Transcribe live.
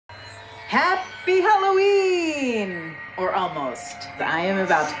Happy Halloween! Or almost. I am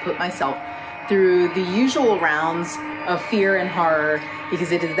about to put myself through the usual rounds of fear and horror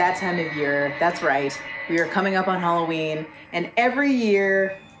because it is that time of year. That's right. We are coming up on Halloween, and every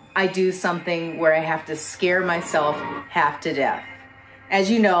year I do something where I have to scare myself half to death. As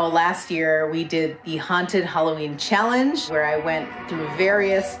you know, last year we did the Haunted Halloween Challenge where I went through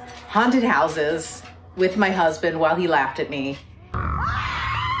various haunted houses with my husband while he laughed at me.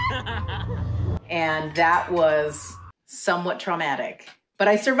 And that was somewhat traumatic, but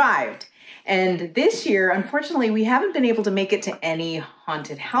I survived. And this year, unfortunately, we haven't been able to make it to any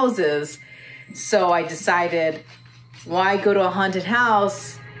haunted houses. So I decided, why go to a haunted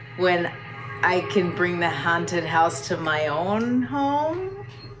house when I can bring the haunted house to my own home?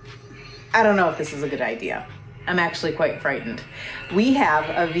 I don't know if this is a good idea. I'm actually quite frightened. We have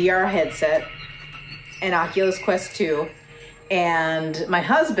a VR headset, an Oculus Quest 2, and my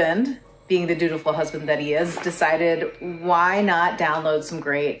husband, being the dutiful husband that he is, decided why not download some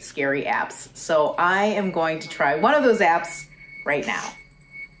great scary apps. So I am going to try one of those apps right now.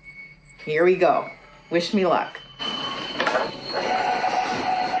 Here we go. Wish me luck.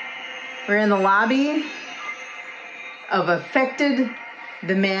 We're in the lobby of Affected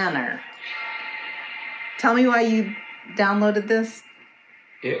Manor. Tell me why you downloaded this.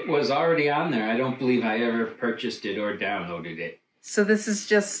 It was already on there. I don't believe I ever purchased it or downloaded it. So this is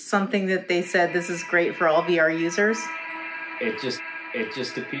just something that they said this is great for all VR users? It just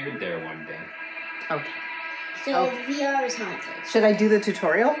appeared there one day. Okay. So VR is haunted. Should I do the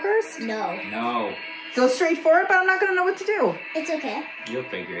tutorial first? No. No. Go straight for it, but I'm not going to know what to do. It's okay. You'll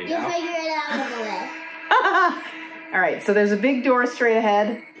figure it out. You'll figure it out on the way. All right, so there's a big door straight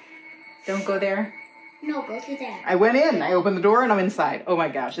ahead. Don't go there. No, go through there. I went in. I opened the door and I'm inside. Oh my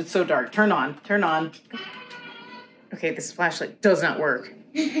gosh, it's so dark. Turn on. Turn on. Okay, this flashlight does not work.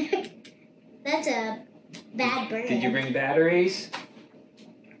 That's a bad burn. Did you bring batteries?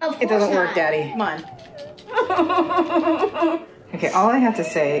 Of course It doesn't not. work, Daddy. Come on. Okay, all I have to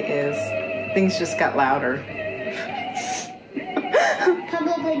say is things just got louder.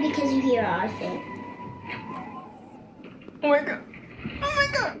 Probably because you hear our thing. Oh my god. Oh my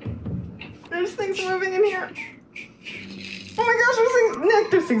god. There's things moving in here. Oh my gosh, there's things. Nick,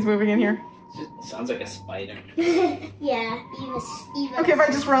 there's things moving in here. It sounds like a spider. Yeah, even. Okay, if I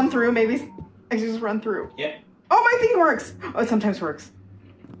just run through, maybe I just run through. Yeah. Oh, my thing works. Oh, it sometimes works.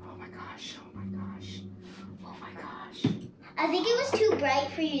 Oh my gosh. Oh my gosh. Oh my gosh. I think it was too bright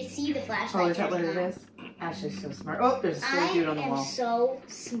for you to see the flashlight. Oh, is that what it is? Ashley's so smart. Oh, there's a scary dude on the wall. I am so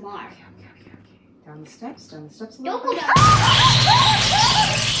smart. Okay. Down the steps a Don't little go bit. down.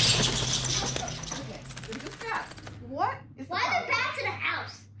 Okay, there's just that. What is Why are there bats in a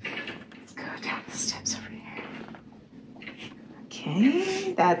house? Let's go down the steps over here.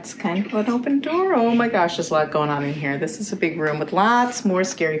 Okay, that's kind of an open door. Oh my gosh, there's a lot going on in here. This is a big room with lots more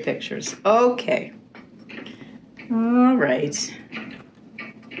scary pictures. Okay. All right.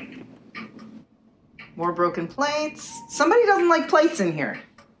 More broken plates. Somebody doesn't like plates in here.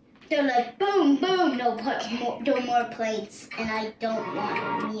 They're like, boom, boom, no more plates, and I don't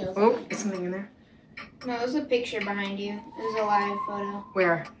want meals. Oh, is something in there? No, there's a picture behind you. There's a live photo.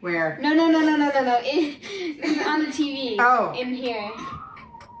 Where? Where? No. On the TV. Oh. In here.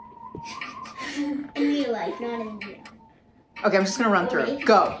 In real life, not in real. Okay, I'm just gonna run through it.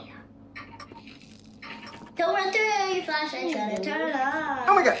 Go. Don't run through your flashlight, gotta turn it on.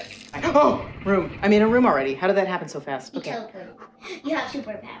 Oh my god. Oh, room. I'm in a room already. How did that happen so fast? You Okay. teleported. You have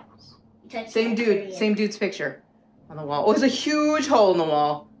superpowers. You touch Same the dude. area. Same dude's picture on the wall. Oh, there's a huge hole in the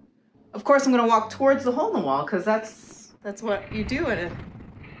wall. Of course, I'm gonna walk towards the hole in the wall because that's what you do in a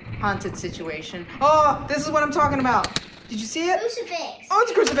haunted situation. Oh, this is what I'm talking about. Did you see it? Crucifix. Oh,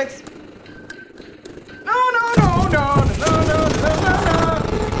 it's a crucifix. No.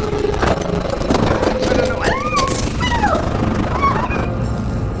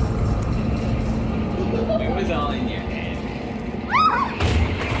 It was all in your head.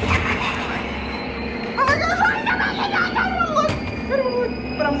 Oh my gosh! I don't want to look,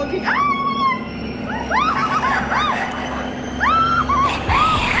 but I'm looking.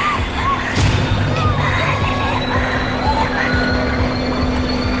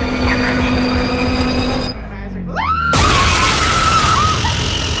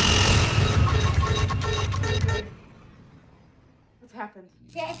 What's happened?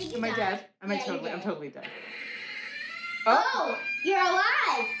 Yeah, I think you Am I died. dead? I'm Yeah, you're I'm dead. totally dead. Oh, you're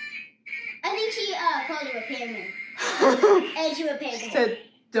alive. I think she called a repairman. And she repaired She him. said,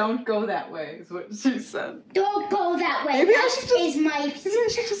 "Don't go that way," is what she said. Don't go that way. Maybe I That should just- is my... Maybe I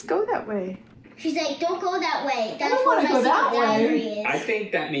should just go that way. She's like, don't go that way. That's don't where wanna my go that secret way. diary is. I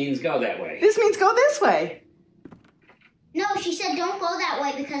think that means go that way. This means go this way. No, she said don't go that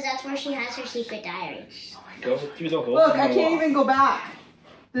way because that's where she has her secret diary. Go through the hole. Look, in I the can't wall. even go back.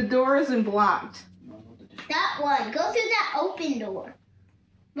 The door isn't blocked. That one. Go through that open door.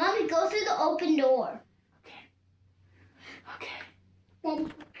 Mommy, go through the open door. Okay.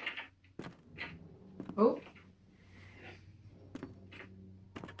 Daddy. Oh.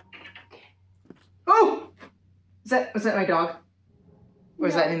 Oh! Was that my dog? Or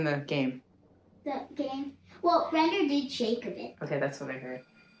is No. that in the game? The game. Well, Render did shake a bit. Okay, that's what I heard.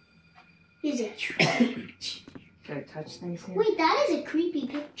 He's a Should I touch things here? Wait, that is a creepy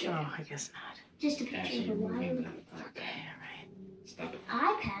picture. Oh, I guess not. Just a picture Actually, of a remove wild that. Okay, alright. Stop it.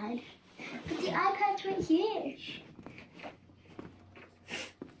 iPad. But the iPad's right here.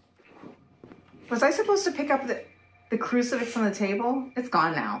 Was I supposed to pick up the crucifix on the table? It's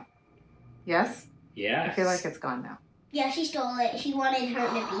gone now. Yes? Yeah. I feel like it's gone now. Yeah, she stole it. She wanted her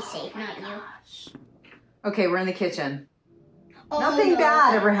to be safe, not you. Okay, we're in the kitchen. Oh, Nothing no.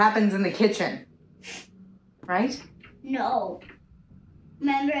 bad ever happens in the kitchen. Right? No.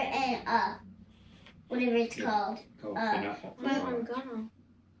 Remember in whatever it's Yeah. called. Go open up. I'm gonna.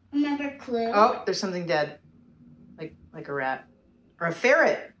 Remember Clue? Oh, there's something dead. Like a rat. Or a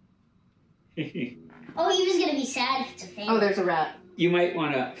ferret. Oh, he was gonna be sad if it's a fan. Oh, there's a rat. You might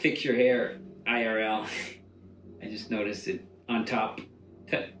want to fix your hair, IRL. I just noticed it on top.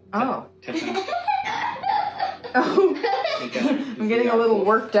 Oh. Touch on. Oh. You got it. I'm getting a little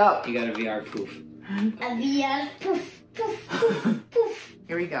worked up. You got a VR proof. A VR. Poof, poof, poof, poof.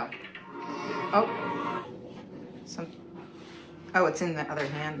 Here we go. Oh. Oh, it's in the other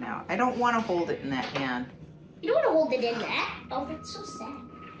hand now. I don't want to hold it in that hand. You don't want to hold it in that. Oh, that's so sad.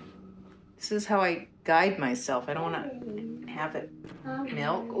 This is how I guide myself. I don't want to have it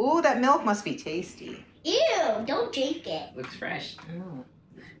milk. Ooh, that milk must be tasty. Ew, don't drink it. Looks fresh. Oh.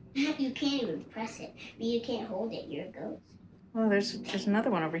 You can't even press it. You can't hold it. You're a ghost. Oh, there's another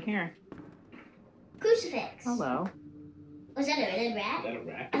one over here. Crucifix. Hello. Was that a red Is rat? that a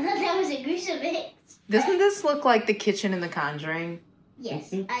rat? I thought that was a crucifix. Doesn't this look like the kitchen in The Conjuring?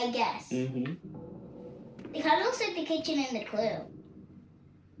 Yes, Mhm. I guess. Mm-hmm. It kind of looks like the kitchen in the Clue.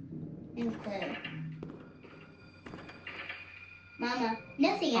 In Clue. Mama,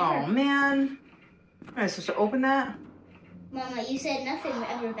 nothing Oh, ever. man. Am I supposed to open that? Mama, you said nothing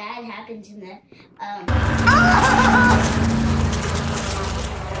ever bad happens in the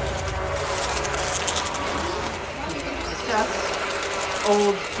Just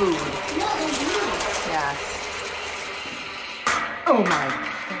old food. No, there's you. Yes. Oh, my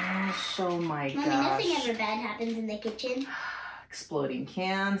gosh. Oh, my Mommy, nothing gosh. ever bad happens in the kitchen. Exploding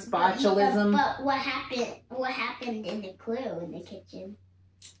cans, botulism. But what happened? What happened in the Clue in the kitchen?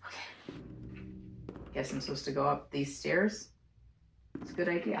 Guess I'm supposed to go up these stairs. It's a good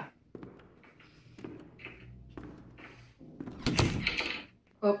idea.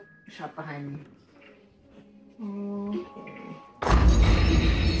 Oh, shot behind me. Okay.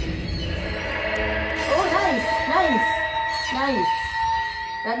 Oh, nice.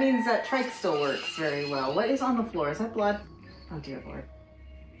 That means that trike still works very well. What is on the floor? Is that blood? Oh, dear Lord.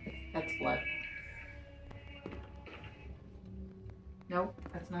 That's blood. Nope,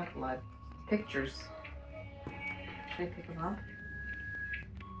 that's not blood. Pictures. Should I pick them up?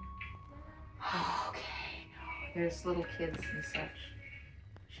 Okay. There's little kids and such.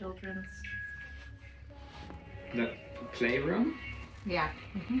 Children's. The playroom? Yeah.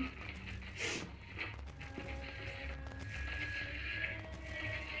 Mm-hmm.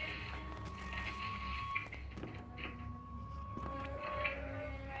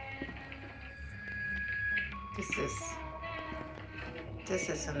 This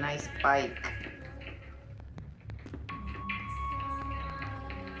is a nice bike.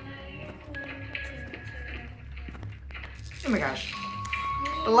 Oh my gosh.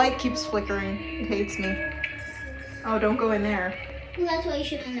 The light keeps flickering. It hates me. Oh, don't go in there. Well, that's why you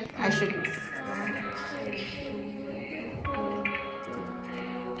shouldn't have come. I should.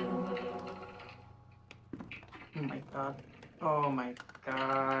 Oh my god. Oh my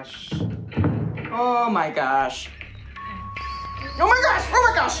gosh. Oh my gosh. Oh my gosh! Oh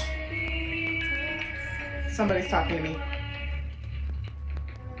my gosh! Somebody's talking to me.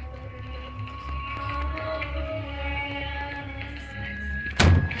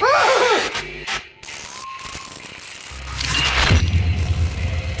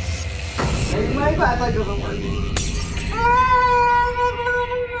 Maybe my flashlight doesn't work.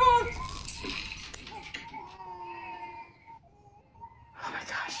 Oh my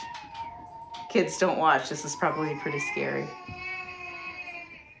gosh. Kids, don't watch. This is probably pretty scary.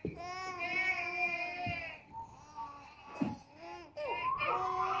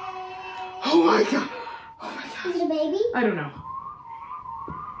 Oh my god. Oh my god. Is it a baby? I don't know.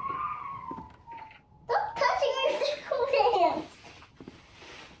 Stop touching your circle dance.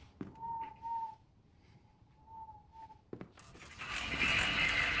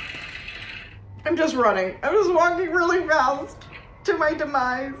 I'm just running. I'm just walking really fast to my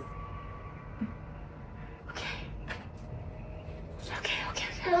demise. Okay.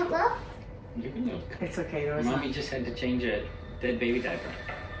 Don't look. You can look. It's okay. It was Mommy just had to change a dead baby diaper.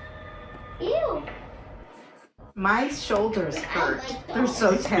 Ew. My shoulders hurt. like They're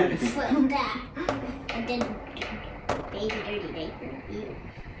so tense. What that? And then baby dirty diaper. Ew.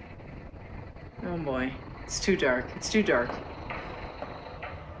 Oh boy. It's too dark. It's too dark.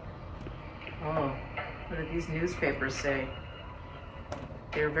 Oh, what did these newspapers say?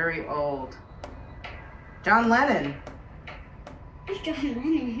 They're very old. John Lennon. Who's John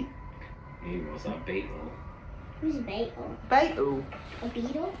Lennon? He was on Beetle. Who's a beetle? Beetle. A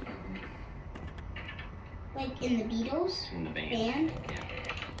beetle? Like in the Beatles In the band.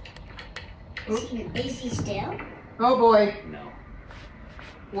 band? Is he still? Oh boy. No.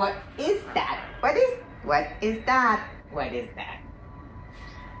 What is that? What is that? What is that?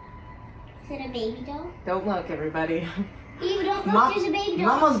 Is it a baby doll? Don't look, everybody. You don't look, there's a baby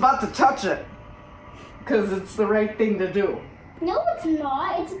doll. Mama's about to touch it. Because it's the right thing to do. No, it's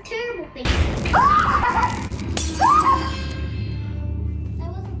not. It's a terrible thing. I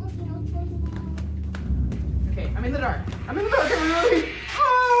wasn't looking. I was looking. Okay, I'm in the dark. I'm in the dark, everybody.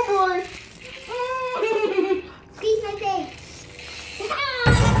 Oh boy. Squeeze my face.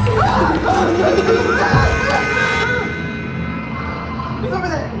 He's over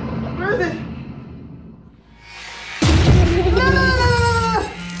there. Where is it?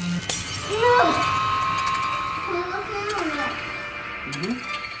 No! Can I look now or no? Mm-hmm.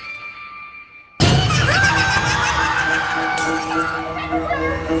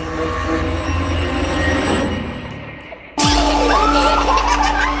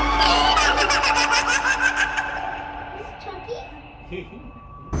 Chucky?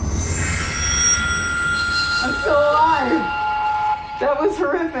 I'm still alive. That was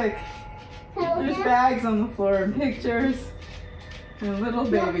horrific. Hello There's there? bags on the floor and pictures and little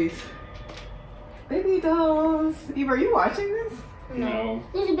babies. Baby dolls. Eve, are you watching this? No.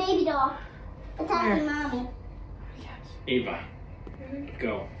 There's a baby doll attacking Where? mommy. Ava.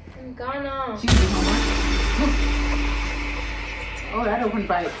 Go. I'm gonna. She can do homework. Oh, that opened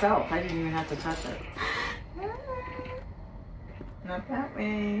by itself. I didn't even have to touch it. Not that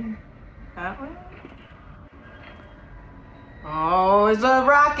way. That way. Oh, it's a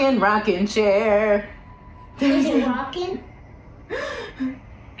rocking chair. Is it rocking?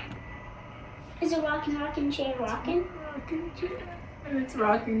 Is a rocking chair rocking? Rocking chair. And it's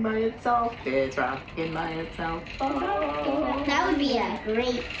rocking by itself. It's rocking by itself. Oh. That would be a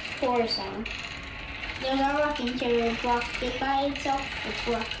great horror song. There's a rocking chair rocking by itself. It's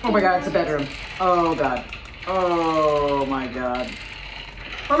rocking. Oh my god, it's a bedroom. Oh god. Oh my god.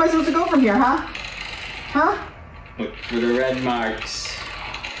 Where am I supposed to go from here, huh? Huh? Look for the red marks.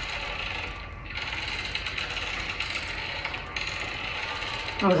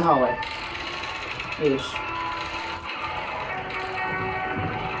 Oh, it's a hallway. Ish.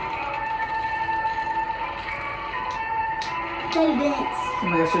 30 minutes. Oh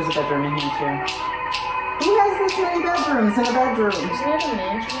my gosh, there's a bedroom in here. Who has this many bedrooms in a bedroom? Isn't it a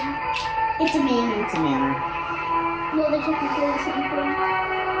mansion? It's a manor. It's a manor. Well, they're technically the same thing.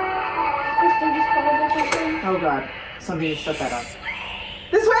 First they just call it a different thing. Oh god, somebody shut that up.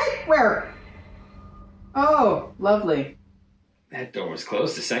 This way? Where? Oh, lovely. That door was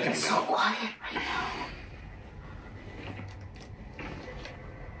closed a second It's ago. so quiet right now.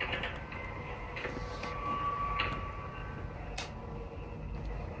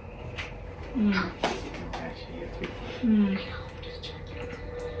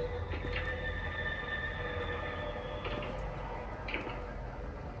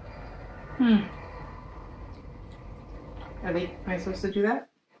 Am I supposed to do that?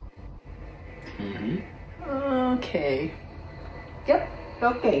 Mm-hmm. Okay. Yep.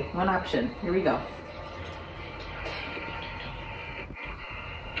 Okay. One option. Here we go.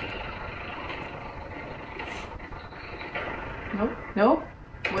 Nope. Nope.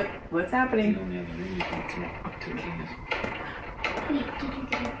 What's happening? The only other room you can come up to is. Wait, did you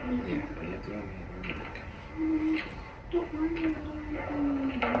get it? Yeah, but you have to go in the other Don't worry.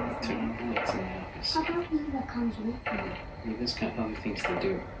 room. It's in the office. How about Eva comes with me? There's kind of other things to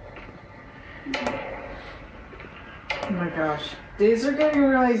do. Oh my gosh. These are getting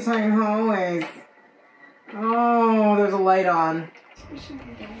really tight hallways. Oh, there's a light on.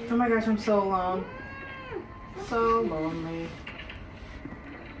 Oh my gosh, I'm so alone. So lonely.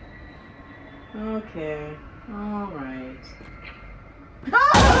 Okay. All right.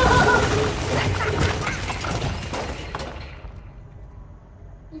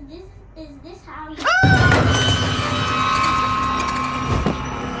 Is this how you?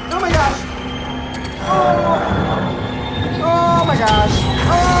 Oh my gosh! Oh my gosh!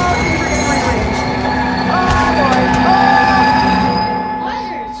 Oh, things are getting rearranged. Oh boy! Oh!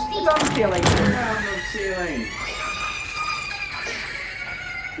 It's on the ceiling. On the ceiling.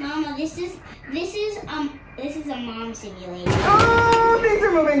 Mama, this is a mom simulator. Oh, things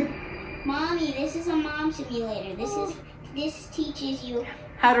are moving. Mommy, this is a mom simulator. This teaches you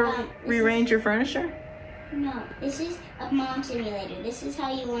How to rearrange your furniture? No, this is a mom simulator. This is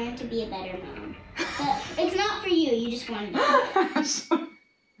how you learn to be a better mom. But it's not for you. You just want to.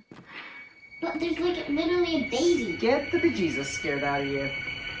 But there's like literally a baby. Get the bejesus scared out of you.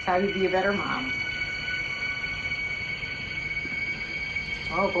 It's how you be a better mom.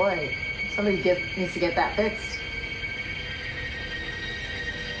 Oh boy, somebody needs to get that fixed.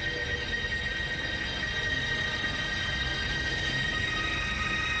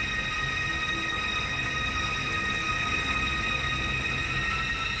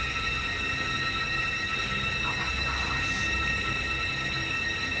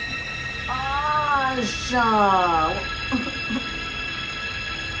 Asha.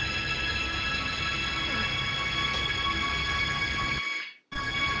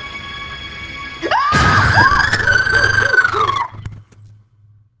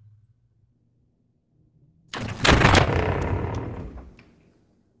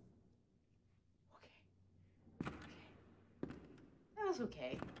 That was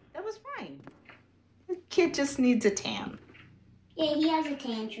okay. That was fine. The kid just needs a tan. Yeah, he has a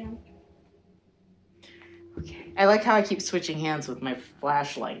tantrum. Okay. I like how I keep switching hands with my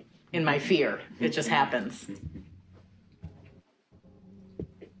flashlight in my fear. It just happens.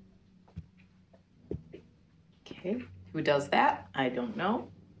 Okay. Who does that? I don't know.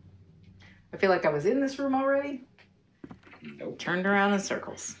 I feel like I was in this room already. Nope. Turned around in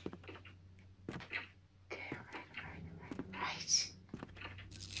circles. Okay, right.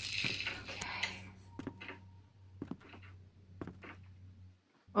 Okay.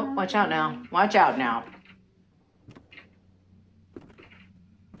 Oh, watch out now. Watch out now.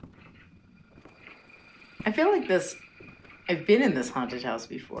 I feel like I've been in this haunted house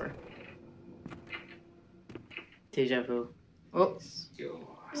before. Deja vu. Oh,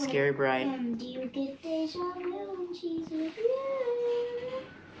 scary bride. Do you get deja vu when she's with you?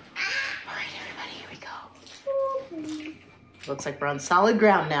 All right, everybody, here we go. Looks like we're on solid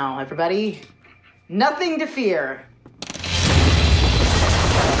ground now, everybody. Nothing to fear.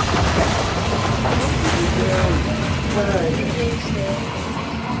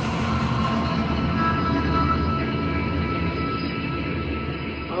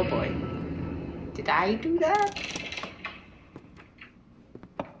 Oh boy. Did I do that?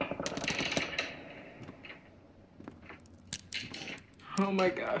 Oh my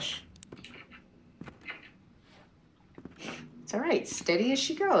gosh. It's all right. Steady as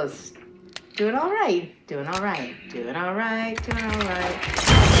she goes. Doing all right. Doing all right. Doing all right. Doing all right.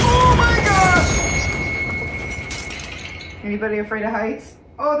 Oh my gosh! Anybody afraid of heights?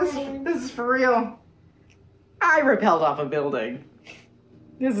 Oh, this is for real. I rappelled off a building.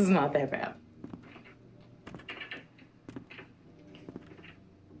 This is not that bad.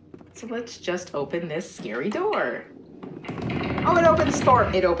 So let's just open this scary door. Oh, it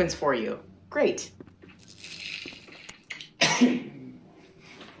opens for you. Great.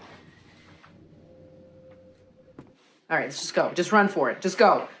 All right, let's just go. Just run for it. Just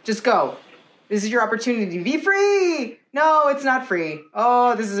go. Just go. This is your opportunity. Be free. No, it's not free.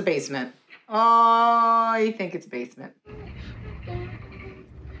 Oh, this is a basement. Oh, I think it's a basement.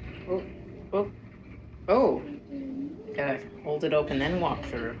 Oh, oh, oh. Gotta hold it open, then walk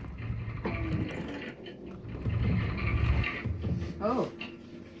through. Oh.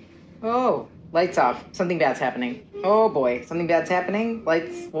 Oh, lights off. Something bad's happening. Oh boy, something bad's happening.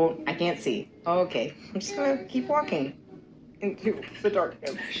 Lights won't, I can't see. Okay, I'm just gonna keep walking into the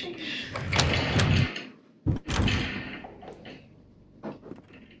darkness.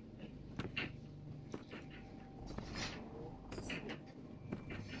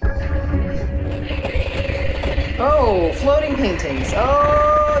 Oh, floating paintings.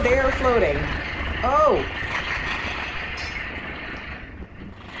 Oh, they're floating. Oh.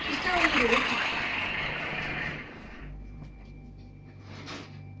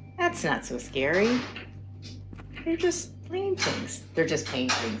 That's not so scary. They're just paintings. They're just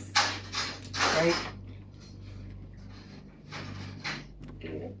paintings. Right?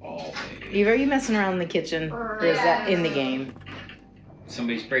 Eva, are you messing around in the kitchen? Or is that in the game?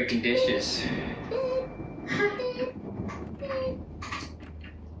 Somebody's breaking dishes.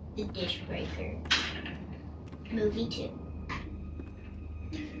 The dish breaker. Movie 2.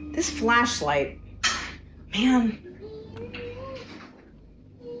 This flashlight, man.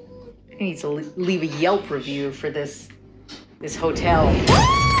 I need to leave a Yelp review for this hotel.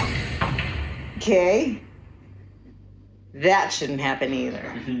 Okay. That shouldn't happen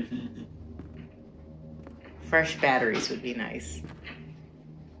either. Fresh batteries would be nice.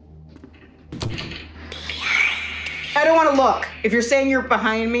 I don't want to look. If you're saying you're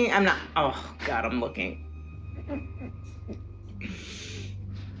behind me, I'm not. Oh, God, I'm looking.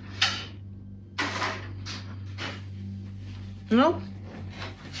 Nope.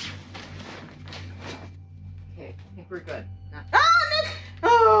 Okay, I think we're good. Ah, Nick!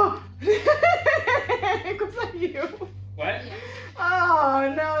 Oh! Nick, was that you? What?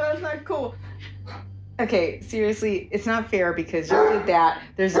 Oh, no, that's not cool. Okay, seriously, it's not fair because you did that.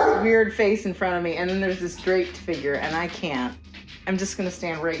 There's this weird face in front of me, and then there's this draped figure, and I can't. I'm just going to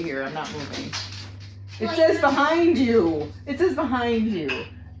stand right here. I'm not moving. It says behind you. It says behind you.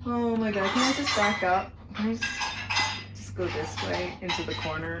 Oh, my God. Can I just back up? Can I just go this way into the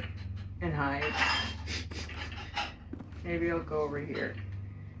corner and hide? Maybe I'll go over here.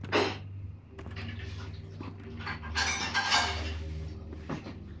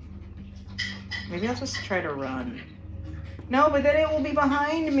 Maybe I'll just try to run. No, but then it will be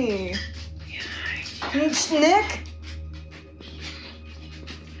behind me. Nick?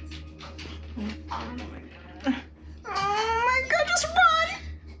 Oh my God, just run!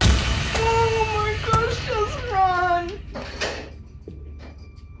 Oh my gosh, just run!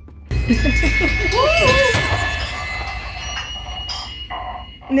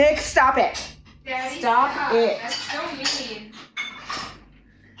 Nick, stop it. Daddy, Stop it. That's so mean.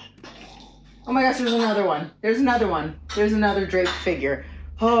 Oh my gosh, there's another one. There's another one. There's another draped figure.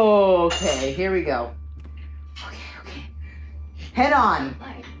 Oh, okay, here we go. Okay. Head on.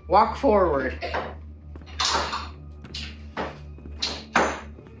 Walk forward.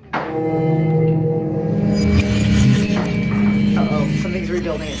 Uh-oh, something's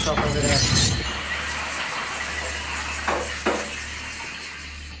rebuilding itself over there.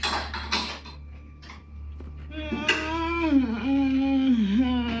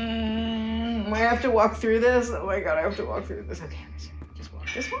 I have to walk through this? Oh my God, I have to walk through this. Okay, just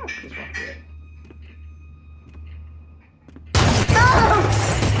walk through it. Ah!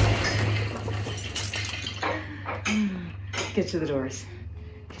 Get to the doors.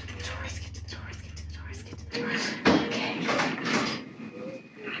 Get to the doors. Okay.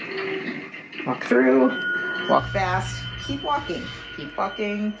 Walk through, walk fast, keep walking, walk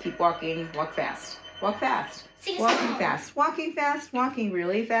fast. Walking fast, walking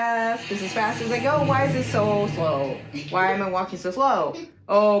really fast. This is as fast as I go. Why is this so slow? Why am I walking so slow?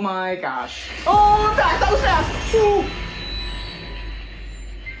 Oh my gosh. Oh, I'm fast, that was fast. Ooh.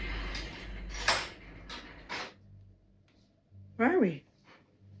 Where are we?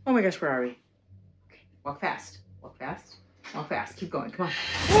 Oh my gosh, where are we? Okay, walk fast. Keep going, come on.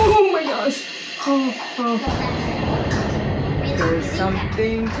 Oh my gosh. Oh. There's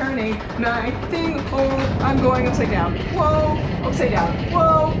something turning, nothing. Oh, I'm going upside down. Whoa, upside down.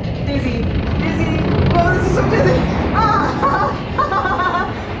 Whoa, dizzy. Whoa, this is so dizzy.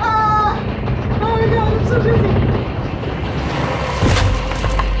 Oh my God, I'm so dizzy.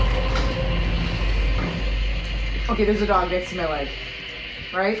 Okay, there's a dog next to my leg.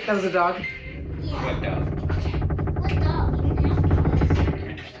 Right? That was a dog? Yeah. What dog? What dog?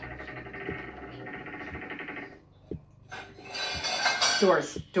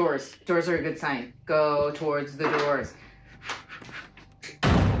 Doors are a good sign. Go towards the doors.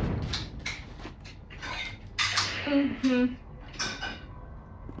 Mm-hmm.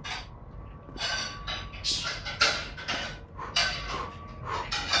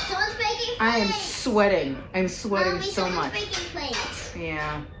 Someone's breaking plates. I am sweating. I'm sweating Mommy, so someone's much. breaking plates.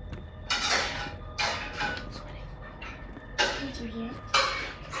 Yeah. Did you hear it?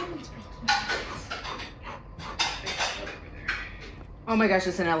 Someone's breaking plates. Oh my gosh,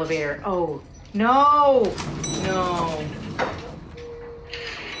 it's an elevator. Oh, no. Oh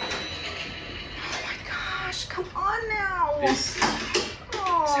my gosh, come on now. This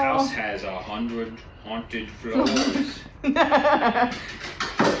house has 100 haunted floors.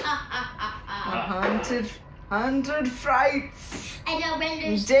 Haunted frights. I know,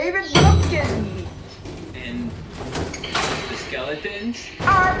 Brenda's. David Pumpkin And the skeletons.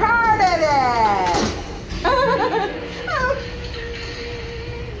 are part of it.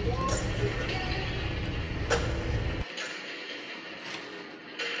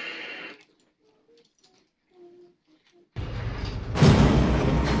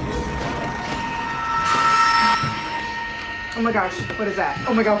 Oh my gosh, what is that?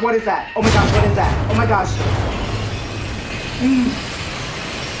 Oh my god, what is that? Oh my gosh, what is that? Oh my gosh.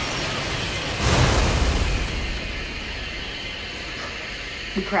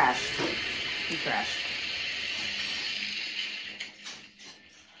 We crashed. We crashed.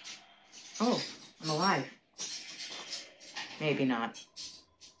 Oh, I'm alive. Maybe not.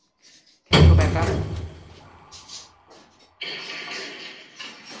 Can I go back up?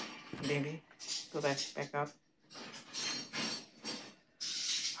 Maybe. Go back up.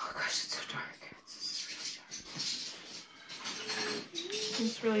 Oh gosh, it's so dark.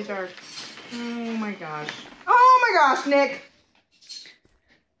 It's really dark. Oh my gosh. Oh my gosh, Nick!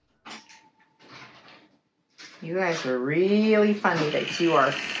 You guys are really funny that you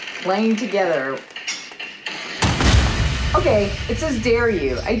are playing together. Okay, it says dare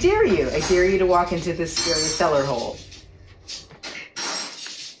you. I dare you. I dare you to walk into this scary cellar hole.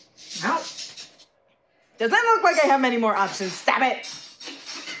 Ow. Doesn't look like I have many more options. Stop it!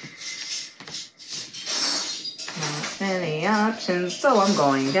 Not many options, so I'm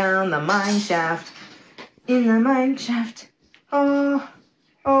going down the mine shaft. In the mine shaft. Oh,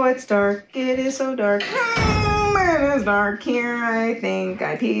 it's dark. It is so dark. It is dark here. I think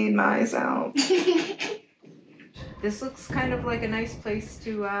I peed myself. This looks kind of like a nice place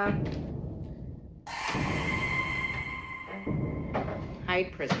to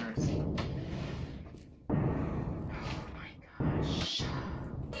hide prisoners. Oh my gosh.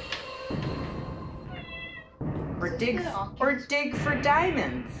 Or dig for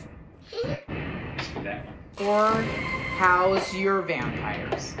diamonds. That one. Or house your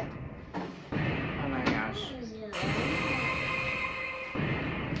vampires. Oh my gosh.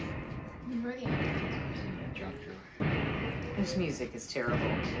 This music is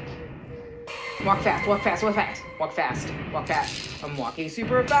terrible. Walk fast, walk fast, walk fast, walk fast, walk fast. I'm walking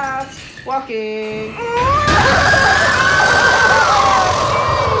super fast. Walking.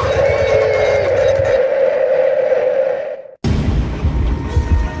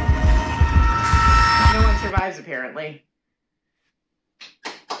 No one survives, apparently.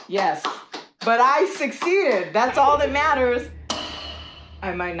 Yes, but I succeeded. That's all that matters.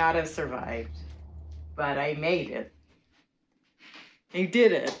 I might not have survived, but I made it. You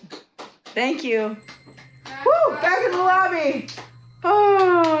did it. Thank you. Woo! Back in the lobby.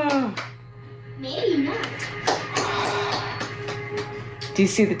 Oh. Maybe not. Do you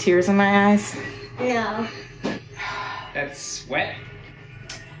see the tears in my eyes? No. That's sweat.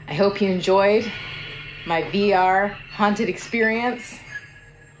 I hope you enjoyed my VR haunted experience.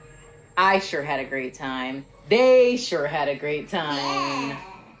 I sure had a great time. They sure had a great time. Yeah.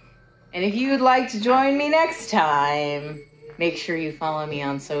 And if you'd like to join me next time, make sure you follow me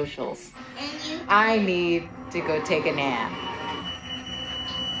on socials. I need to go take a nap.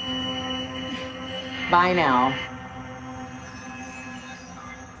 Bye now.